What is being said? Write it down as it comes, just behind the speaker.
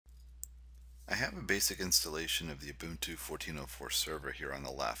I have a basic installation of the Ubuntu 14.04 server here on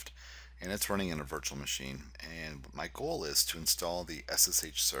the left, and it's running in a virtual machine. And my goal is to install the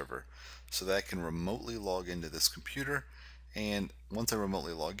SSH server so that I can remotely log into this computer. And once I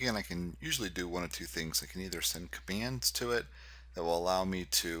remotely log in, I can usually do one of two things. I can either send commands to it that will allow me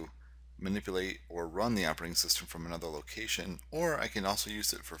to manipulate or run the operating system from another location, or I can also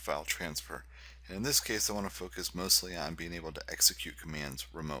use it for file transfer. And in this case, I want to focus mostly on being able to execute commands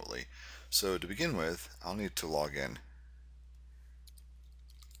remotely. So to begin with, I'll need to log in.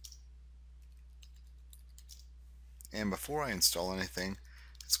 And before I install anything,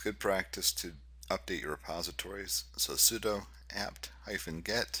 it's good practice to update your repositories. So sudo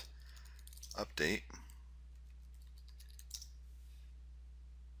apt-get update.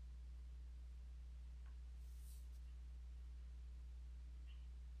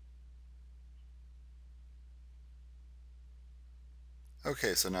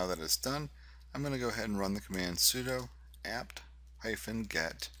 Okay, so now that it's done, I'm going to go ahead and run the command sudo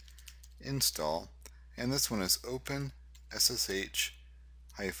apt-get install, and this one is OpenSSH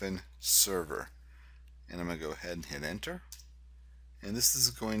server. And I'm going to go ahead and hit enter. And this is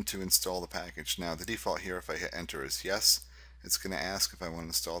going to install the package. Now the default here, if I hit enter, is yes. It's going to ask if I want to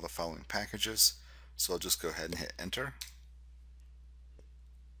install the following packages. So I'll just go ahead and hit enter.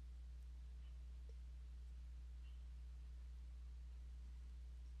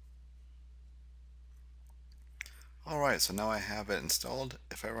 Alright, so now I have it installed.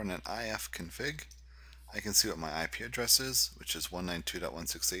 If I run an ifconfig, I can see what my IP address is, which is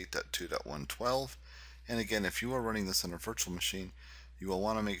 192.168.2.112. And again, if you are running this on a virtual machine, you will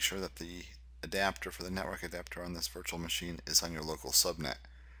want to make sure that the adapter for the network adapter on this virtual machine is on your local subnet.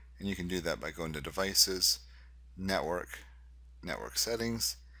 And you can do that by going to Devices, Network, Network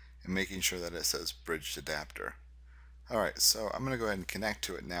Settings, and making sure that it says Bridged Adapter. Alright, so I'm going to go ahead and connect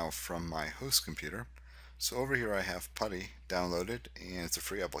to it now from my host computer. So over here I have PUTTY downloaded, and it's a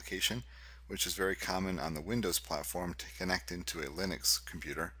free application, which is very common on the Windows platform to connect into a Linux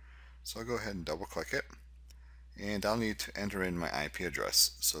computer. So I'll go ahead and double click it, and I'll need to enter in my IP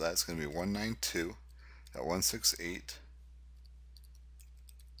address. So that's going to be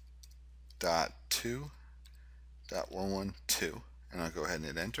 192.168.2.112, and I'll go ahead and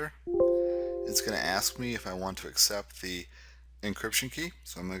hit enter. It's going to ask me if I want to accept the encryption key,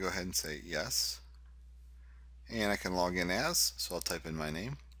 so I'm going to go ahead and say yes. And I can log in as, so I'll type in my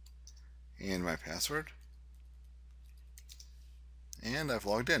name and my password. And I've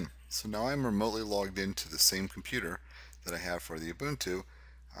logged in. So now I'm remotely logged into the same computer that I have for the Ubuntu,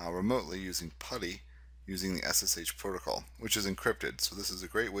 remotely using PUTTY, using the SSH protocol, which is encrypted. So this is a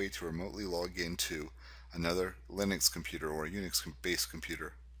great way to remotely log into another Linux computer or a Unix-based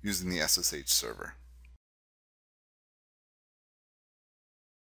computer using the SSH server.